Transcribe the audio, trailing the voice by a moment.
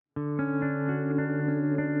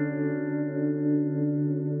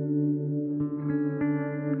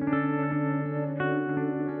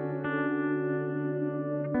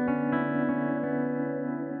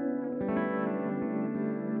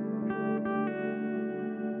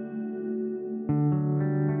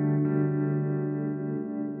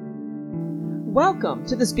Welcome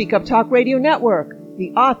to the Speak Up Talk Radio Network,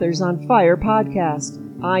 the Authors on Fire podcast.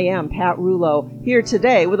 I am Pat Rulo, here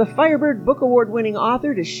today with a Firebird Book Award-winning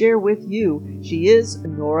author to share with you. She is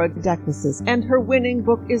Nora, and her winning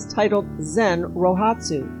book is titled Zen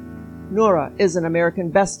Rohatsu. Nora is an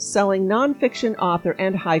American best-selling nonfiction author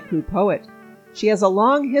and haiku poet. She has a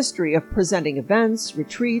long history of presenting events,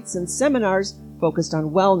 retreats, and seminars focused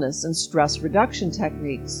on wellness and stress reduction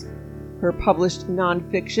techniques. Her published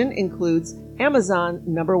nonfiction includes Amazon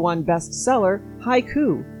 #1 bestseller,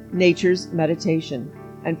 Haiku, Nature's Meditation,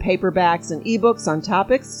 and paperbacks and ebooks on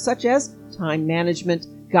topics such as time management,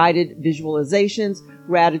 guided visualizations,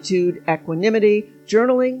 gratitude, equanimity,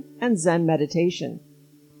 journaling, and Zen meditation.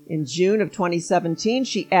 In June of 2017,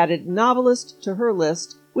 she added novelist to her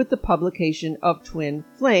list with the publication of Twin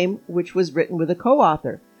Flame, which was written with a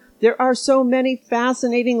co-author. There are so many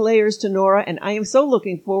fascinating layers to Nora, and I am so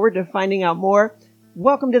looking forward to finding out more.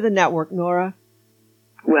 Welcome to the network, Nora.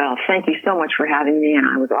 Well, thank you so much for having me, and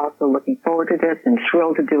I was also looking forward to this and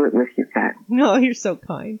thrilled to do it with you, Pat. No, you're so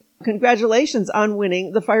kind. Congratulations on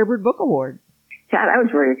winning the Firebird Book Award. Yeah, that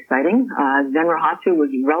was very exciting. Zen Rohatsu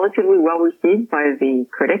was relatively well received by the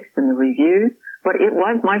critics and the reviews, but it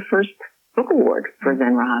was my first book award for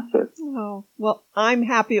Zen Rohatsu. Oh, well, I'm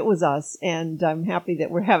happy it was us, and I'm happy that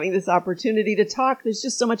we're having this opportunity to talk. There's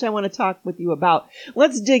just so much I want to talk with you about.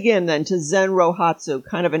 Let's dig in then to Zen Rohatsu,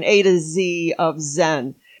 kind of an A to Z of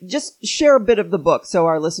Zen. Just share a bit of the book so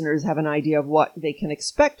our listeners have an idea of what they can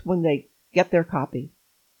expect when they get their copy.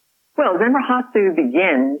 Well, Zen Rohatsu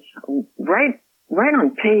begins right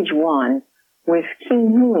on page 1 with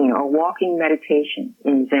Kinhui, or walking meditation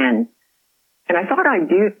in Zen. And I thought I'd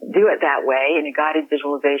do it that way in a guided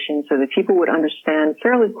visualization so that people would understand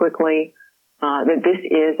fairly quickly that this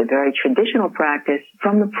is a very traditional practice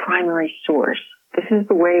from the primary source. This is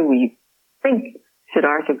the way we think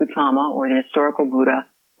Siddhartha Gautama, or the historical Buddha,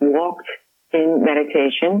 walked in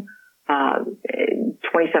meditation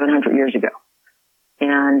 2,700 years ago.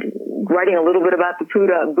 And writing a little bit about the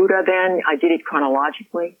Buddha then, I did it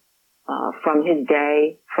chronologically from his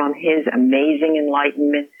day, from his amazing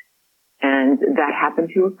enlightenment. And that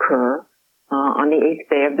happened to occur on the 8th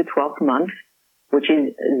day of the 12th month, which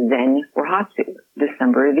is Zen Rohatsu,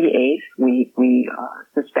 December the 8th. We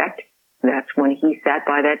suspect that's when he sat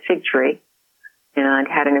by that fig tree and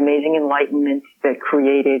had an amazing enlightenment that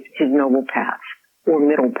created his noble path, or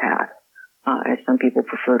middle path, as some people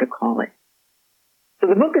prefer to call it. So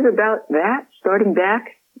the book is about that, starting back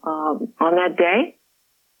on that day,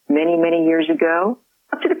 many, many years ago,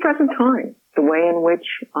 up to the present time. The way in which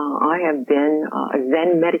I have been a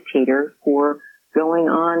Zen meditator for going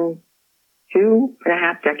on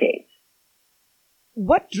 2.5 decades.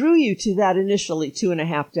 What drew you to that initially,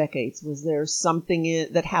 2.5 decades? Was there something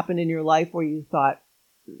that happened in your life where you thought,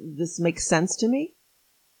 this makes sense to me?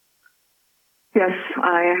 Yes,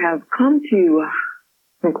 I have come to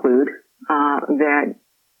conclude that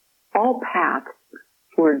all paths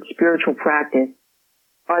toward spiritual practice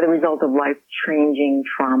are the result of life-changing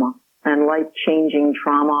trauma. And life-changing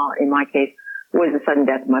trauma, in my case, was the sudden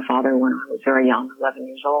death of my father when I was very young, 11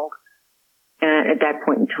 years old. And at that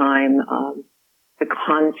point in time, the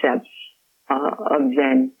concepts of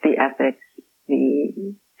Zen, the ethics,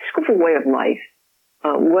 the skillful way of life,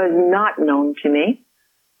 was not known to me.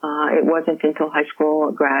 It wasn't until high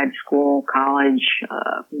school, grad school, college,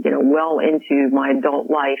 well into my adult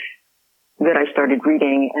life that I started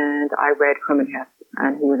reading, and I read Hermann Hesse,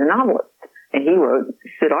 and he was a novelist. And he wrote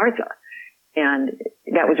Siddhartha. And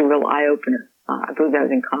that was a real eye-opener. I believe that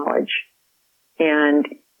was in college. And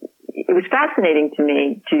it was fascinating to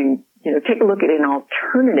me to, take a look at an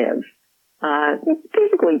alternative,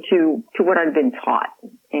 basically to what I've been taught.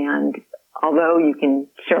 And although you can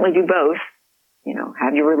certainly do both,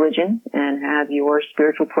 have your religion and have your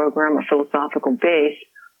spiritual program or philosophical base,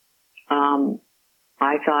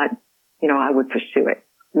 I thought, I would pursue it,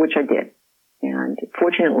 which I did. And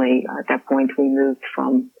fortunately, at that point, we moved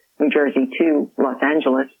from New Jersey to Los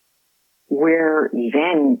Angeles, where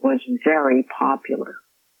Zen was very popular.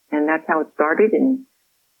 And that's how it started. And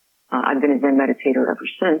I've been a Zen meditator ever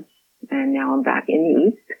since. And now I'm back in the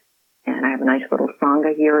East. And I have a nice little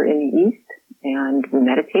Sangha here in the East. And we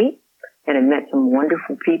meditate. And I've met some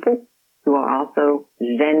wonderful people who are also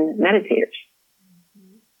Zen meditators.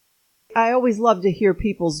 I always love to hear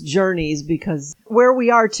people's journeys, because where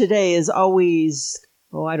we are today is always,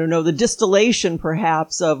 the distillation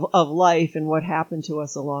perhaps of life and what happened to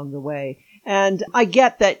us along the way. And I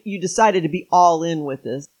get that you decided to be all in with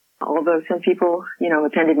this. Although some people,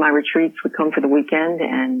 attended my retreats, would come for the weekend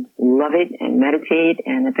and love it and meditate.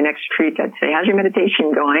 And at the next retreat, I'd say, how's your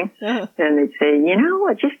meditation going? Uh-huh. And they'd say,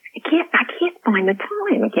 I can't find the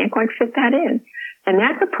time. I can't quite fit that in. And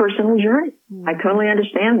that's a personal journey. Mm-hmm. I totally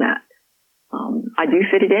understand that. I do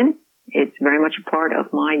fit it in. It's very much a part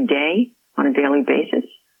of my day on a daily basis.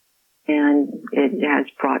 And it has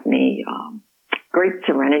brought me, great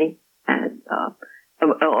serenity and,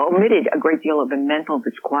 omitted a great deal of the mental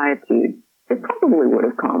disquietude that probably would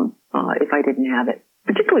have come if I didn't have it,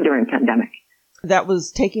 particularly during the pandemic. That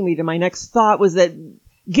was taking me to my next thought, was that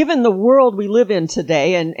given the world we live in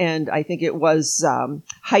today, and I think it was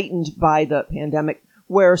heightened by the pandemic,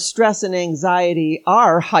 where stress and anxiety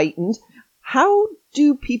are heightened, how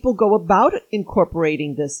do people go about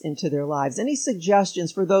incorporating this into their lives? Any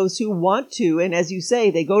suggestions for those who want to? And as you say,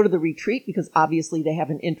 they go to the retreat because obviously they have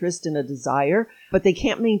an interest and a desire, but they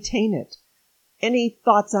can't maintain it. Any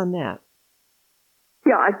thoughts on that?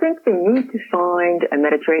 Yeah, I think they need to find a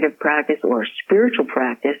meditative practice or a spiritual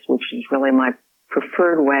practice, which is really my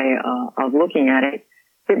preferred way of looking at it,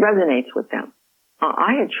 that resonates with them.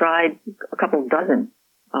 I had tried a couple dozen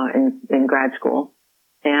in grad school,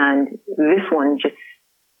 and this one just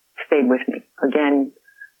stayed with me. Again,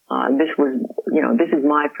 this is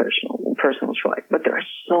my personal choice, but there are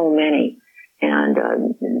so many. And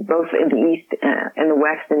both in the East and the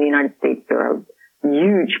West in the United States, there are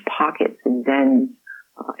huge pockets of Zen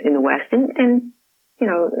in the West and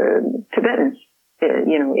Tibetans,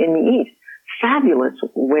 in the East. Fabulous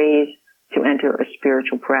ways to enter a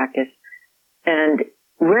spiritual practice and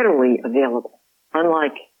readily available.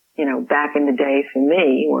 Unlike, back in the day for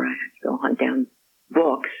me, where I had to go hunt down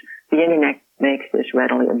books, the internet makes this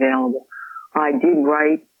readily available. I did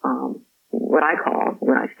write what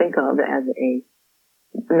I think of as a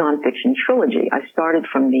nonfiction trilogy. I started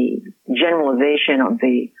from the generalization of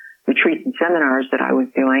the retreats and seminars that I was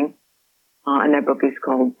doing, and that book is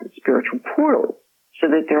called Spiritual Portals, so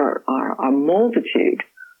that there are a multitude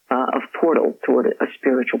of portals toward a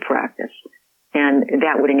spiritual practice. And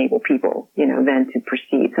that would enable people, then to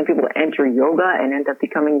proceed. Some people enter yoga and end up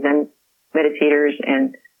becoming Zen meditators,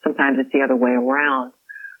 and sometimes it's the other way around.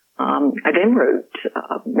 I then wrote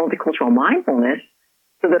Multicultural Mindfulness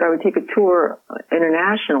so that I would take a tour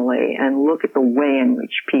internationally and look at the way in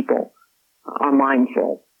which people are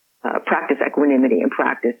mindful, practice equanimity, and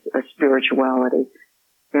practice spirituality.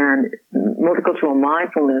 And multicultural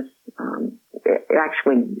mindfulness it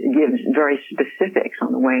actually gives very specifics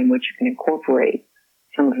on the way in which you can incorporate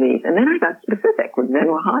some of these. And then I got specific with Zen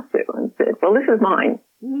Wahatsu and said, well, this is mine.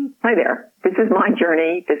 Mm-hmm. Hi there. This is my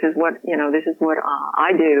journey. This is what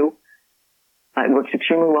I do. It works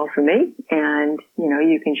extremely well for me. And,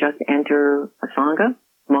 you can just enter a Sangha.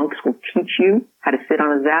 Monks will teach you how to sit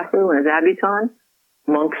on a zafu and a zabuton.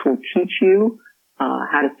 Monks will teach you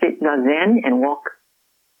how to sit zazen and walk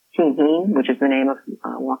Hin, which is the name of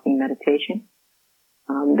walking meditation.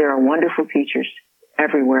 There are wonderful teachers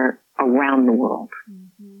everywhere around the world.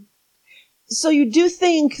 Mm-hmm. So you do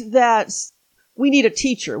think that we need a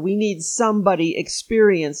teacher. We need somebody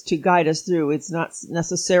experienced to guide us through. It's not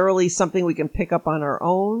necessarily something we can pick up on our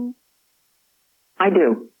own? I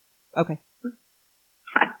do. Okay.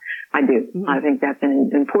 I do. Mm-hmm. I think that's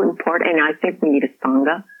an important part. And I think we need a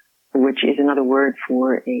Sangha, which is another word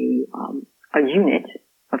for a unit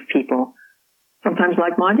of people, sometimes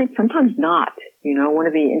like-minded, sometimes not. One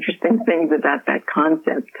of the interesting things about that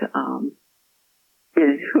concept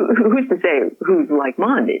is who's to say who's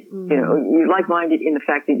like-minded? Mm-hmm. You're like-minded in the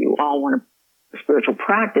fact that you all want a spiritual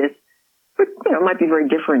practice, but, it might be very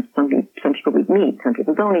different. Some people eat meat, some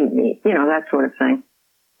people don't eat meat, that sort of thing.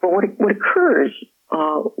 But what occurs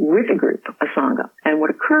with a group, a Sangha, and what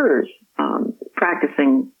occurs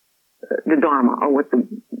practicing the Dharma, or what the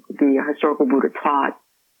historical Buddha taught,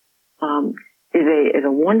 is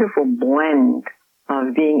a wonderful blend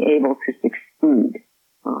of being able to succeed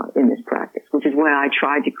in this practice, which is why I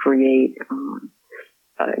tried to create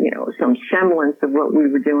some semblance of what we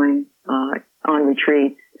were doing on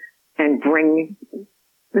retreats and bring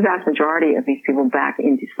the vast majority of these people back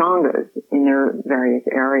into sanghas in their various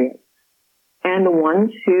areas. And the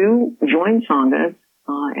ones who joined sanghas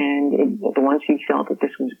and the ones who felt that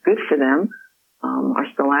this was good for them are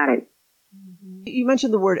still at it. You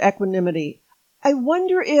mentioned the word equanimity. I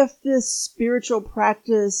wonder if this spiritual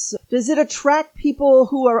practice, does it attract people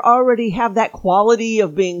who already have that quality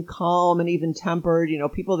of being calm and even tempered,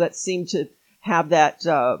 people that seem to have that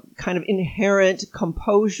kind of inherent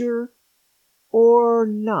composure, or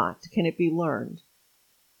not? Can it be learned?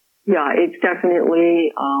 Yeah, it's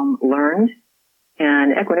definitely learned.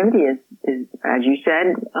 And equanimity is, as you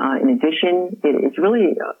said, in addition, it's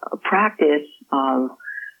really a practice of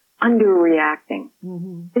underreacting.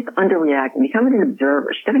 Just underreacting, becoming an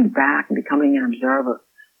observer, stepping back and becoming an observer.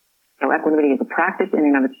 So equanimity is a practice in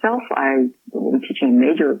and of itself. I will be teaching a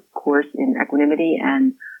major course in equanimity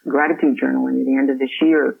and gratitude journaling at the end of this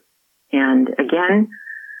year. And again,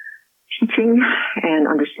 teaching and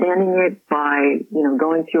understanding it by,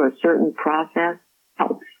 going through a certain process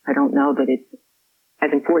helps. I don't know that it's as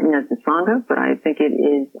important as the Sangha, but I think it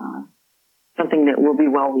is something that will be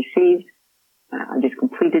well received. I just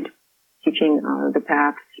completed teaching the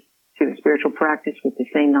paths to spiritual practice with the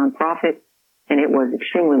same nonprofit, and it was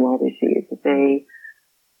extremely well received.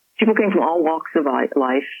 People came from all walks of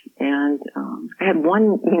life, and I had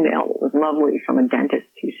one email that was lovely from a dentist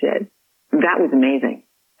who said, that was amazing.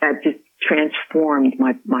 That just transformed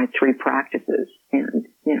my three practices. And,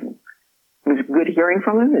 it was good hearing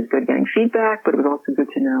from him. It was good getting feedback, but it was also good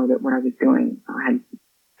to know that what I was doing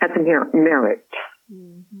had some merit.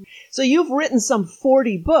 So you've written some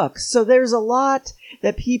 40 books. So there's a lot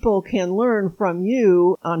that people can learn from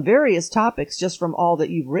you on various topics just from all that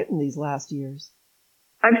you've written these last years.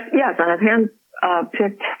 I've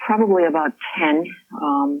handpicked probably about 10.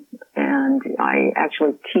 And I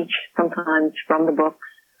actually teach sometimes from the books.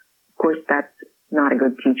 Of course, that's not a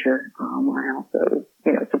good teacher. I also,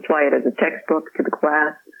 supply it as a textbook to the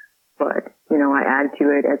class, but, I add to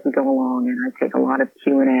it as we go along, and I take a lot of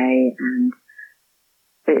Q&A, and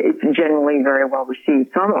it's generally very well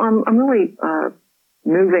received. So I'm really,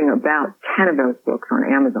 moving about 10 of those books on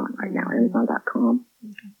Amazon right now, Amazon.com.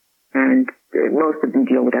 Okay. And most of them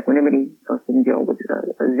deal with equanimity. Most of them deal with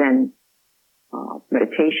Zen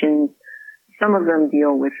meditations. Some of them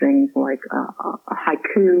deal with things like a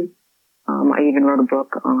haiku. I even wrote a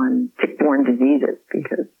book on tick-borne diseases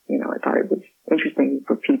because, I thought it was interesting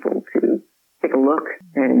for people to take a look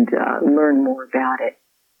and learn more about it.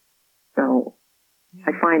 So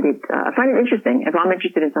I find it interesting. If I'm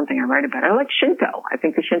interested in something, I write about it. I like Shinto. I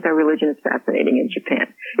think the Shinto religion is fascinating in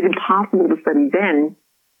Japan. It's impossible to study Zen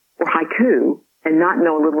or haiku and not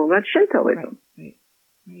know a little about Shintoism.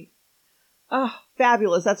 Right. Oh,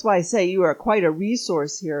 fabulous. That's why I say you are quite a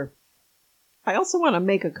resource here. I also want to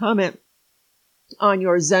make a comment on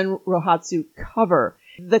your Zen Rohatsu cover.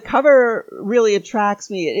 The cover really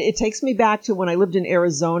attracts me. It takes me back to when I lived in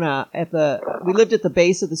Arizona we lived at the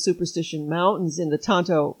base of the Superstition Mountains in the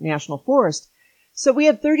Tonto National Forest. So we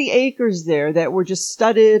had 30 acres there that were just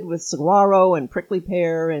studded with saguaro and prickly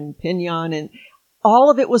pear and pinon, and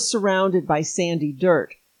all of it was surrounded by sandy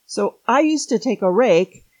dirt. So I used to take a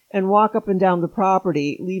rake and walk up and down the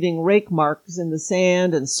property, leaving rake marks in the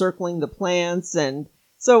sand and circling the plants. And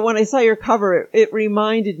so when I saw your cover, it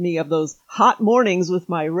reminded me of those hot mornings with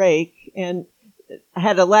my rake. And I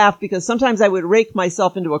had to laugh because sometimes I would rake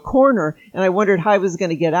myself into a corner and I wondered how I was going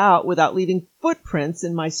to get out without leaving footprints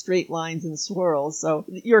in my straight lines and swirls. So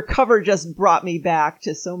your cover just brought me back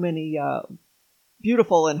to so many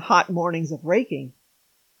beautiful and hot mornings of raking.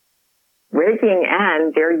 Raking,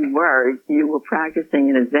 and there you were practicing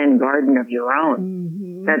in a Zen garden of your own.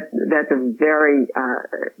 Mm-hmm. That's a very,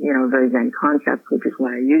 very Zen concept, which is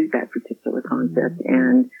why I use that particular concept. Mm-hmm.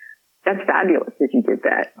 And that's fabulous that you did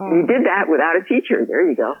that. Oh. You did that without a teacher. There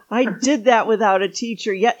you go. I did that without a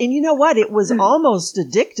teacher. Yeah. And you know what? It was almost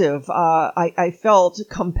addictive. I felt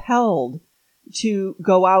compelled to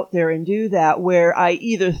go out there and do that, where I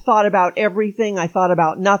either thought about everything, I thought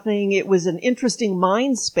about nothing. It was an interesting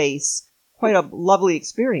mind space. Quite a lovely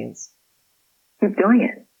experience. Keep doing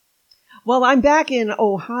it. Well, I'm back in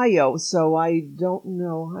Ohio, so I don't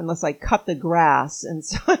know unless I cut the grass, and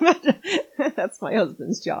so that's my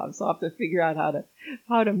husband's job. So I'll have to figure out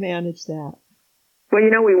how to manage that. Well,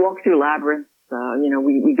 we walk through labyrinths.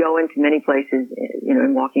 We go into many places,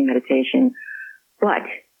 in walking meditation, but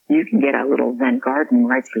you can get a little Zen garden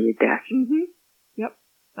right for your desk. Mm-hmm. Yep,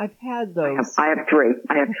 I've had those. I have three.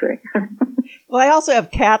 Well, I also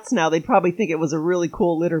have cats now. They'd probably think it was a really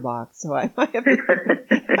cool litter box, so I might have to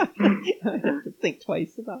think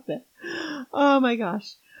twice about that. Oh, my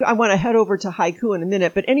gosh. I want to head over to haiku in a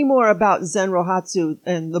minute, but any more about Zen Rohatsu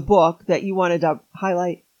and the book that you wanted to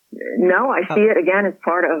highlight? No, I see it again as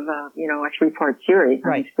part of, a 3-part series.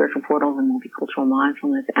 Right. Spiritual portals and multicultural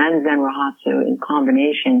mindfulness and Zen Rohatsu in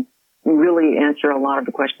combination really answer a lot of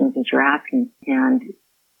the questions that you're asking, and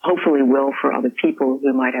hopefully will for other people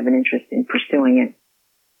who might have an interest in pursuing it.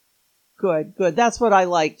 Good. That's what I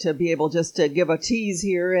like, to be able just to give a tease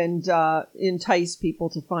here and entice people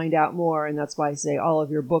to find out more. And that's why I say all of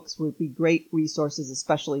your books would be great resources,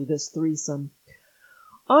 especially this threesome.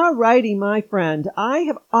 All righty, my friend. I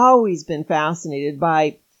have always been fascinated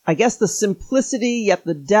by I guess, the simplicity yet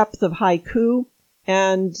the depth of haiku.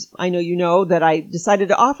 And I know you know that I decided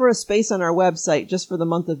to offer a space on our website just for the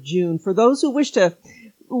month of June for those who wish to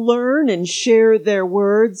learn and share their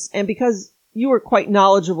words. And because you are quite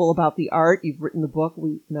knowledgeable about the art, you've written the book,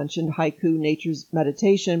 we mentioned Haiku, Nature's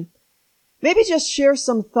Meditation. Maybe just share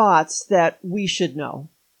some thoughts that we should know.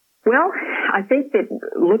 Well, I think that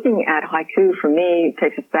looking at haiku for me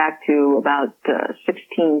takes us back to about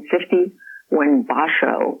 1650 when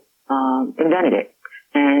Basho invented it.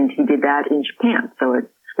 And he did that in Japan. So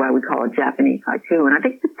it's why we call it Japanese haiku. And I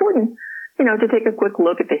think it's important, to take a quick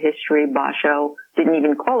look at the history. Basho didn't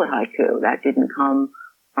even call it haiku. That didn't come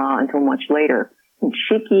until much later. And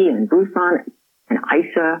Shiki and Busan and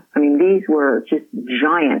Isa, these were just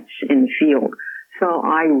giants in the field. So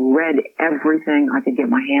I read everything I could get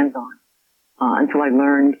my hands on until I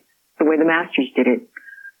learned the way the masters did it.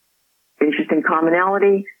 Interesting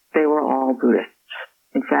commonality, they were all Buddhists.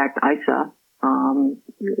 In fact, Isa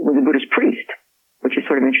was a Buddhist priest, which is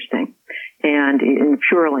sort of interesting, and in the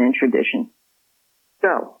Pure Land tradition.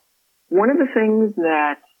 So, one of the things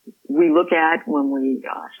that we look at when we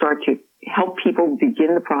start to help people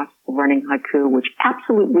begin the process of learning haiku, which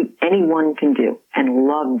absolutely anyone can do and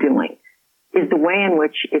love doing, is the way in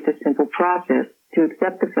which it's a simple process to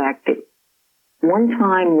accept the fact that one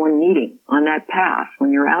time, one meeting on that path,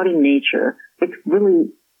 when you're out in nature, it's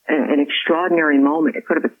really an extraordinary moment. It's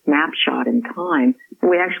sort of a snapshot in time.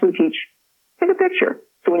 We actually take a picture.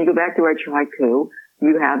 So when you go back to write your haiku,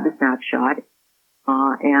 you have the snapshot.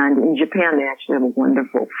 And in Japan, they actually have a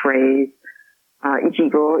wonderful phrase,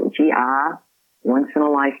 ichigo, ichi-a, once in a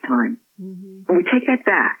lifetime. Mm-hmm. And we take that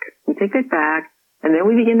back, and then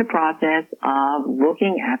we begin the process of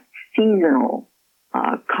looking at seasonal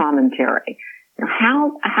commentary.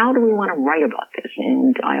 Now, how do we want to write about this?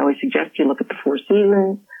 And I always suggest you look at the 4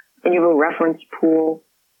 seasons, and you have a reference pool,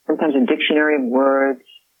 sometimes a dictionary of words,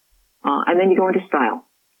 and then you go into style.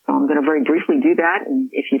 So I'm going to very briefly do that, and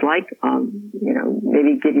if you'd like,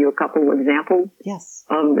 maybe give you a couple of examples yes.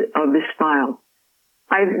 of this style.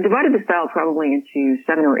 I've divided the style probably into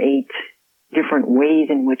 7 or 8 different ways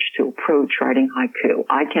in which to approach writing haiku.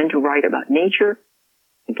 I tend to write about nature.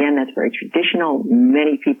 Again, that's very traditional.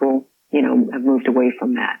 Many people, have moved away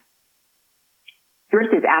from that. First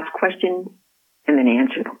is ask questions and then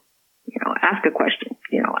answer them. Ask a question,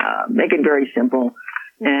 make it very simple.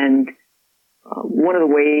 And one of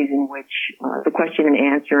the ways in which the question and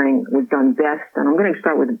answering was done best, and I'm going to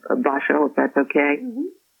start with Basho, if that's okay.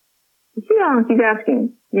 Mm-hmm. He's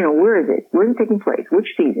asking, where is it? Where is it taking place? Which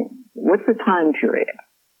season? What's the time period?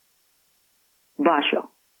 Basho.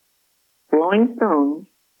 Blowing stones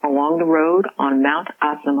along the road on Mount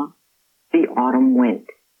Asama, the autumn wind.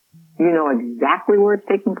 You know exactly where it's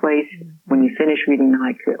taking place when you finish reading the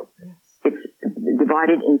haiku. Yes. It's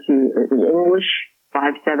divided into the English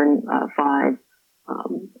 5-7-5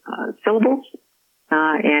 syllables,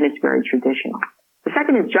 and it's very traditional. The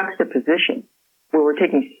second is juxtaposition, where we're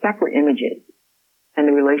taking separate images and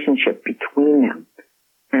the relationship between them.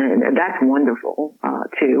 And that's wonderful,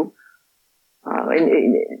 too.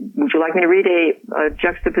 Would you like me to read a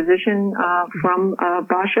juxtaposition from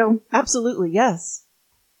Basho? Absolutely, yes.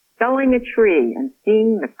 Felling a tree and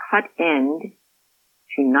seeing the cut end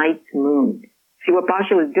to night's moon. See, what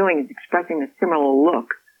Basho is doing is expressing a similar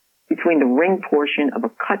look between the ring portion of a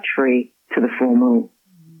cut tree to the full moon.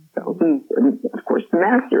 So he's, of course, the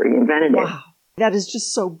master. He invented it. Wow. That is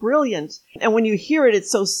just so brilliant. And when you hear it,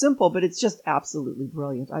 it's so simple, but it's just absolutely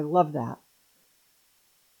brilliant. I love that.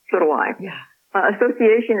 So do I. Yeah.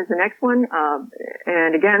 Association is the next one.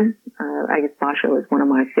 And again, I guess Basho is one of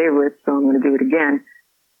my favorites, so I'm going to do it again.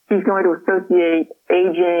 He's going to associate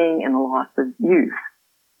aging and the loss of youth.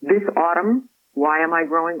 This autumn, why am I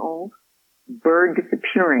growing old? Bird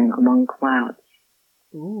disappearing among clouds.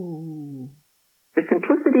 Ooh. The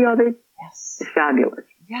simplicity of it is fabulous.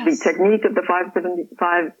 Yes. The technique of the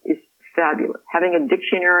 5-7-5 is fabulous. Having a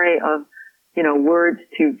dictionary of, words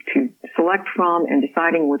to select from and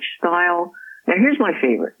deciding which style. Now here's my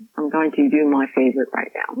favorite. I'm going to do my favorite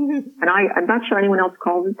right now. And I'm not sure anyone else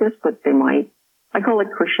calls it this, but they might. I call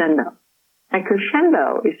it crescendo. And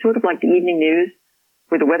crescendo is sort of like the evening news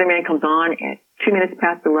where the weatherman comes on at 2 minutes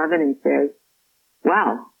past 11 and says,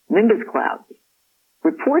 wow, nimbus clouds.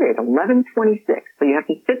 Reported 11:26. So you have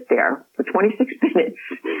to sit there for 26 minutes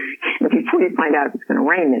before you find out if it's going to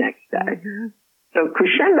rain the next day. Mm-hmm. So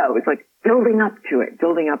crescendo is like building up to it.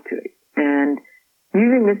 And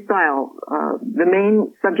using this style, the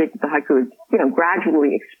main subject of the haiku is,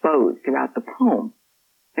 gradually exposed throughout the poem.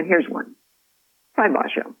 And here's one. By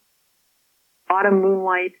Basho. Autumn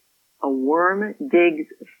moonlight, a worm digs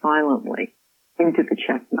silently into the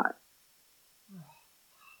chestnut.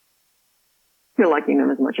 You're liking them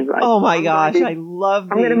as much as I do. Oh my gosh, I love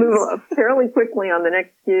these. I'm going to move fairly quickly on the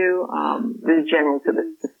next few. There's general to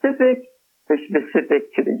the specific, there's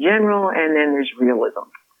specific to the general, and then there's realism.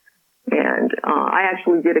 And I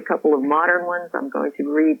actually did a couple of modern ones. I'm going to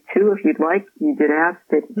read two if you'd like. You did ask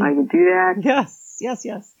that I would do that.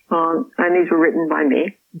 Yes. And these were written by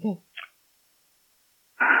me. Okay.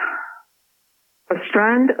 A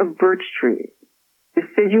strand of birch trees,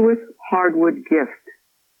 deciduous hardwood gift.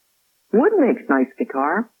 Wood makes nice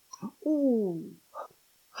guitar. Ooh.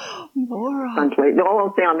 Nora. All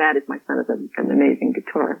I'll say on that is my son is an amazing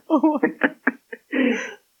guitar. Oh.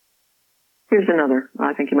 Here's another.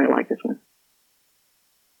 I think you might like this one.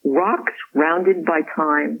 Rocks rounded by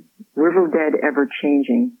time, river bed ever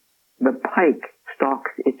changing, the pike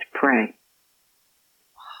stalks its prey.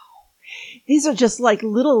 These are just like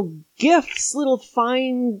little gifts, little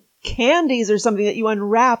fine candies or something that you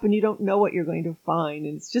unwrap and you don't know what you're going to find.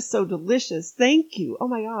 And it's just so delicious. Thank you. Oh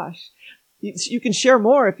my gosh. You can share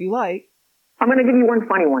more if you like. I'm going to give you one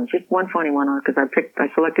funny one, just one funny one, because I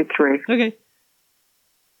selected three. Okay.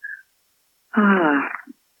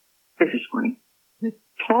 This is funny.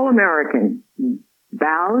 Tall American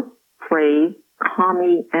bows, praise,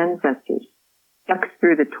 commie ancestors, ducks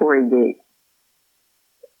through the Tory gate.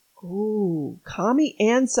 Ooh, kami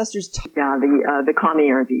ancestors. Yeah, the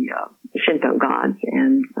kami are the Shinto gods,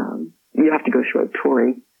 and you have to go through a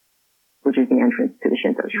torii, which is the entrance to the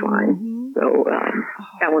Shinto shrine. Mm-hmm. So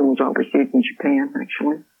that one was well received in Japan,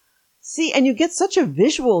 actually. See, and you get such a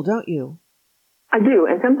visual, don't you? I do,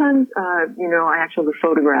 and sometimes, I actually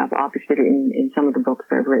photograph opposite in some of the books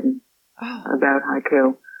I've written about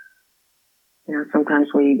haiku. Sometimes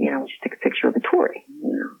we just take a picture of a torii.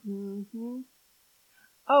 Mm-hmm.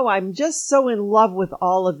 Oh, I'm just so in love with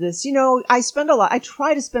all of this. I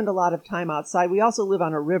try to spend a lot of time outside. We also live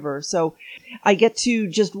on a river, so I get to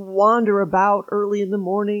just wander about early in the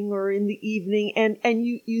morning or in the evening. And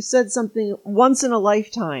you said something once in a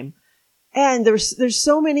lifetime. And there's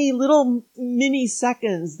so many little mini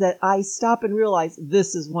seconds that I stop and realize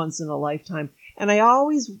this is once in a lifetime. And I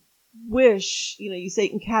always wish, you say you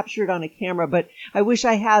can capture it on a camera, but I wish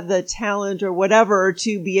I had the talent or whatever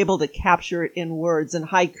to be able to capture it in words, and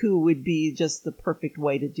haiku would be just the perfect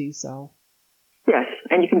way to do so. Yes,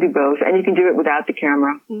 and you can do both, and you can do it without the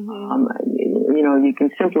camera. Mm-hmm. You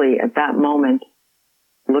can simply, at that moment,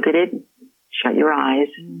 look at it, shut your eyes,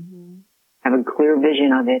 mm-hmm. have a clear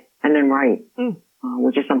vision of it, and then write,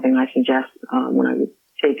 which is something I suggest when I would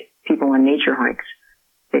take people on nature hikes.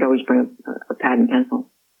 They'd always bring a pad and pencil.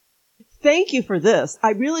 Thank you for this.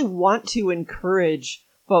 I really want to encourage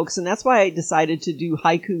folks, and that's why I decided to do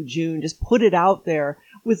Haiku June, just put it out there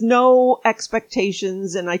with no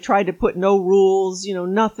expectations, and I tried to put no rules,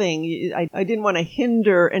 nothing. I didn't want to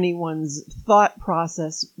hinder anyone's thought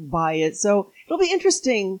process by it. So it'll be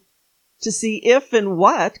interesting to see if and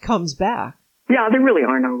what comes back. Yeah, there really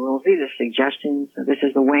are no rules. These are suggestions. This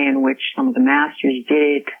is the way in which some of the masters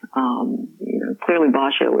did it. Clearly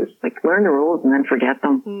Basha was like, learn the rules and then forget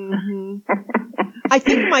them. Mm-hmm. I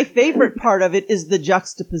think my favorite part of it is the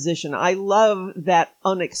juxtaposition. I love that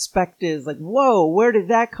unexpected, like, whoa, where did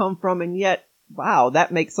that come from? And yet, wow,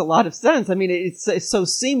 that makes a lot of sense. I mean, it's so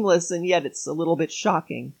seamless, and yet it's a little bit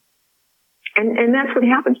shocking. And that's what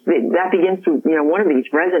happens. That begins to, one of these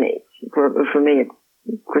resonates. For me, it's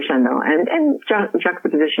crescendo. And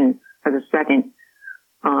juxtaposition has a second.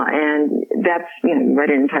 And that's, you read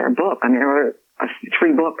an entire book. I mean, there were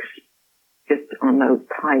 3 books just on those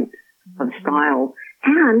types of styles.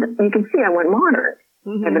 And you can see I went modern.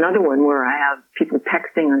 Mm-hmm. I have another one where I have people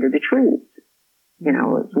texting under the trees.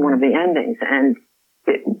 It's one of the endings, and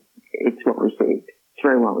it's well received. It's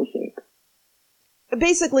very well received.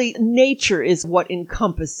 Basically, nature is what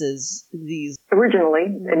encompasses these. Originally,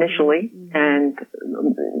 initially, mm-hmm. and,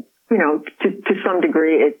 to some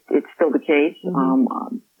degree, it's still the case.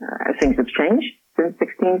 Mm-hmm. Things have changed since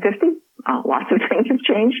 1650. Lots of things have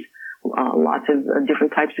changed. Lots of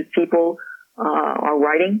different types of people are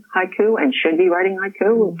writing haiku and should be writing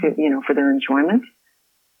haiku, mm-hmm. For their enjoyment.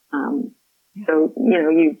 So,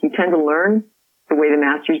 you tend to learn the way the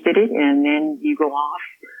masters did it, and then you go off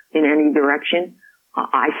in any direction.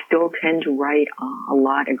 I still tend to write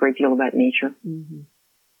a great deal about nature, mm-hmm.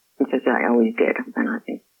 because I always did, and I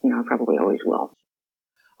think, I probably always will.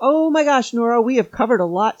 Oh my gosh, Nora, we have covered a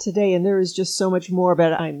lot today, and there is just so much more,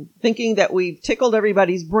 but I'm thinking that we've tickled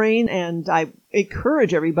everybody's brain, and I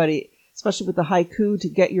encourage everybody, especially with the haiku, to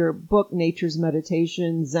get your book, Nature's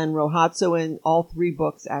Meditation, Zen Rohatsu, and all 3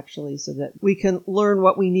 books, actually, so that we can learn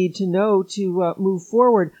what we need to know to move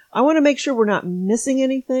forward. I want to make sure we're not missing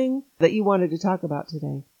anything that you wanted to talk about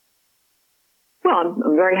today. Well,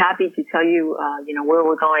 I'm very happy to tell you, where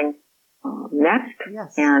we're going next.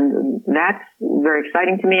 Yes. And that's very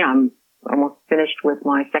exciting to me. I'm almost finished with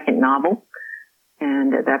my second novel,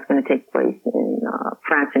 and that's going to take place in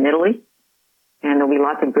France and Italy. And there'll be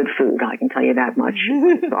lots of good food, I can tell you that much.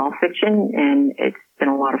 It's all fiction, and it's been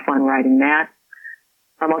a lot of fun writing that.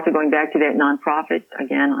 I'm also going back to that nonprofit.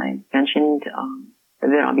 Again, I mentioned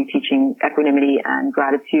that I'll be teaching equanimity and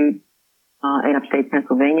gratitude in upstate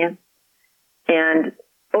Pennsylvania. And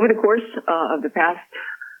over the course of the past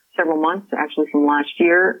several months, actually from last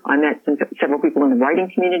year, I met several people in the writing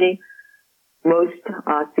community. Most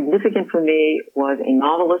significant for me was a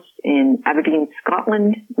novelist in Aberdeen,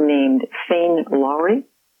 Scotland, named Fane Laurie.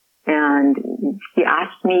 And he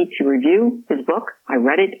asked me to review his book. I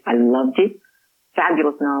read it. I loved it.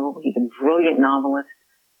 Fabulous novel. He's a brilliant novelist.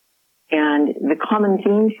 And the common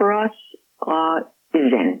theme for us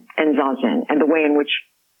is Zen and Zazen, and the way in which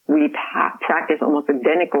we practice almost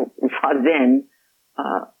identical Zazen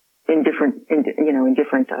in different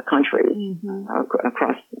countries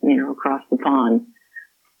across the pond.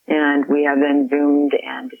 And we have then zoomed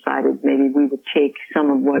and decided maybe we would take some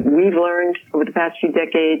of what we've learned over the past few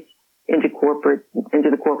decades into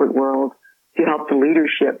the corporate world to help the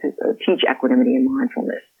leadership teach equanimity and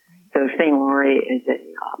mindfulness. So Fane Laurie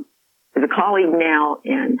is a colleague now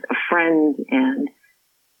and a friend, and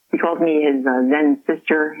he calls me his Zen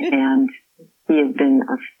sister, and he has been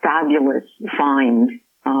a fabulous find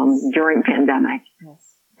during pandemic.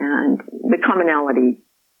 Yes. And the commonality,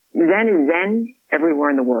 Zen is Zen everywhere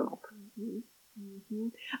in the world.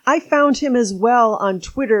 I found him as well on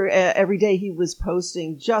Twitter. Every day he was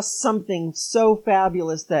posting just something so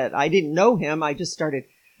fabulous that I didn't know him. I just started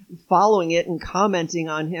following it and commenting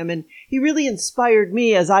on him. And he really inspired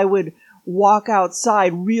me as I would walk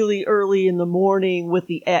outside really early in the morning with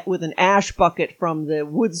an ash bucket from the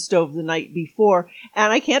wood stove the night before.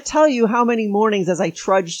 And I can't tell you how many mornings as I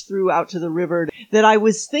trudged through out to the river that I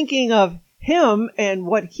was thinking of him and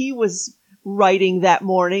what he was writing that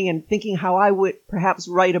morning and thinking how I would perhaps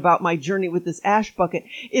write about my journey with this ash bucket.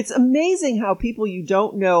 It's amazing how people you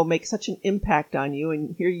don't know make such an impact on you.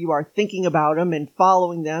 And here you are thinking about them and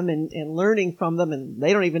following them and learning from them. And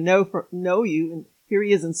they don't even know you. And here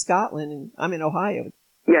he is in Scotland, and I'm in Ohio.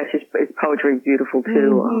 Yes, his poetry is beautiful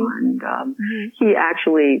too. And he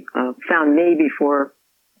actually found me before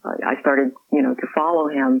I started, to follow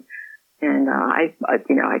him. And I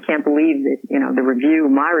can't believe that,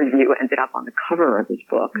 my review ended up on the cover of his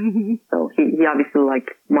book. So he obviously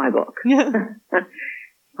liked my book. Yes.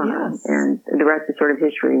 And the rest is sort of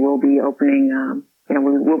history. We'll be opening,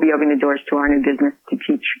 we'll be opening the doors to our new business to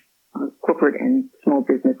teach corporate and small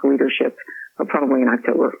business leadership, probably in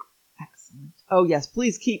October. Excellent. Oh, yes.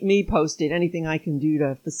 Please keep me posted. Anything I can do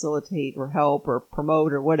to facilitate or help or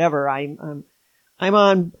promote or whatever. I'm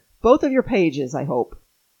on both of your pages, I hope.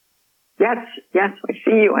 Yes, I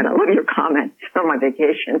see you, and I love your comments on my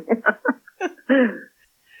vacation.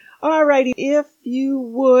 All righty. If you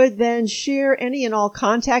would then share any and all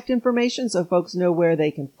contact information so folks know where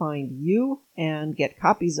they can find you and get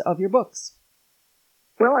copies of your books.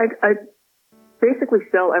 Well, I basically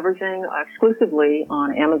sell everything exclusively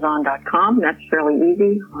on Amazon.com. That's fairly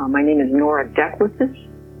easy. My name is Nora Declisis,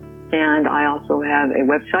 and I also have a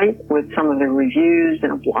website with some of the reviews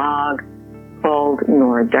and a blog called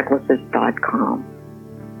NoraDeclisis.com.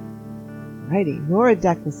 Righty, Nora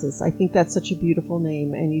Declisis. I think that's such a beautiful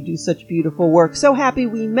name, and you do such beautiful work. So happy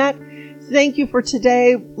we met. Thank you for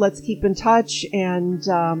today. Let's keep in touch, and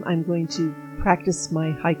I'm going to practice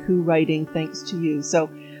my haiku writing thanks to you. So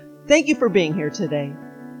thank you for being here today.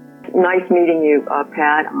 Nice meeting you,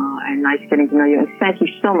 Pat, and nice getting to know you. And thank you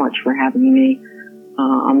so much for having me.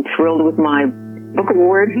 I'm thrilled with my book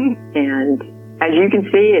award, and as you can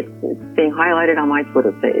see, it's being highlighted on my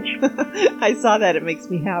Twitter page. I saw that. It makes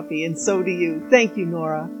me happy, and so do you. Thank you,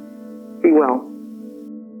 Nora. Be well.